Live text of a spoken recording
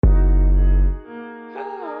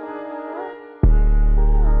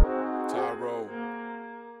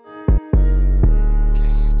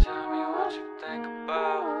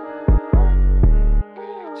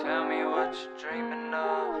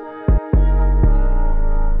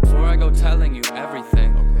video telling you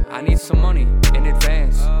everything. I need some money in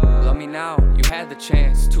advance. Love me now, you had the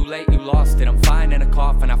chance. Too late, you lost it. I'm fine in a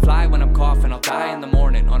coffin. I fly when I'm coughing. I'll die in the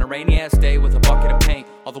morning on a rainy ass day with a bucket of paint.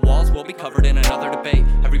 All the walls will be covered in another debate.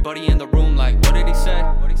 Everybody in the room like, what did he say?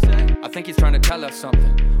 I think he's trying to tell us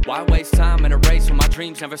something. Why waste time in a race when my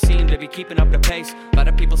dreams never seem to be keeping up the pace? A lot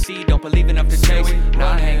of people see, don't believe enough to chase.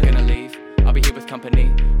 Nah, I ain't gonna leave. I'll be here with company.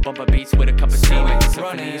 Bumper beats with a cup of tea. Making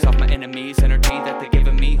symphonies off my enemies. Energy that they're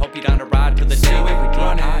giving me. Hope you down to ride till the day when we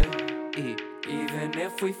run. Even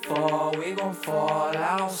if we fall, we gon' fall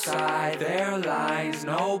outside their lines.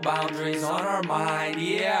 No boundaries on our mind,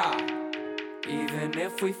 yeah. Even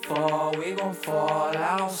if we fall, we gon' fall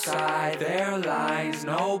outside their lines.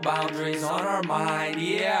 No boundaries on our mind,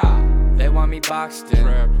 yeah. They want me boxed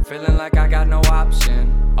in, feeling like I got no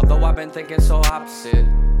option. Although I've been thinking so opposite.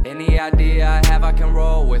 Any idea I have I can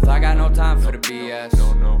roll with. I got no time for the BS.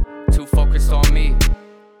 Too focused on me.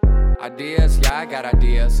 Ideas, yeah, I got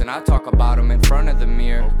ideas, and I talk about them in front of the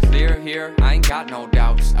mirror. Clear here, I ain't got no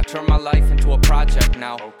doubts. I turn my life into a project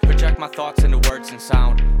now. Project my thoughts into words and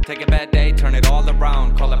sound. Take a bad day, turn it all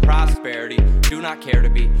around. Call it prosperity. Do not care to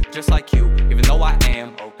be just like you, even though I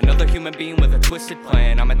am another human being with a twisted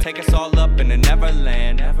plan. I'ma take us all up in the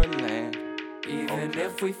Neverland. Even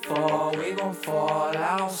if we fall, we gon' fall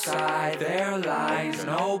outside their lines.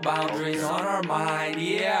 No boundaries on our mind,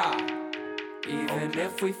 yeah. Even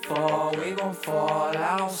if we fall, we gon' fall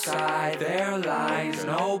outside their lines.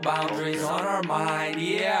 No boundaries on our mind,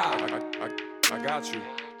 yeah. I got you. Can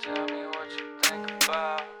you tell me what you think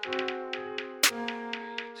about? Can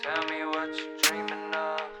you tell me what you're dreaming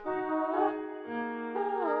of?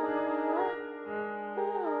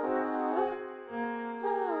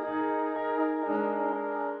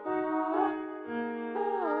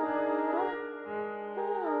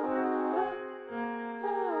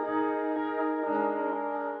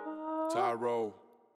 Tyro.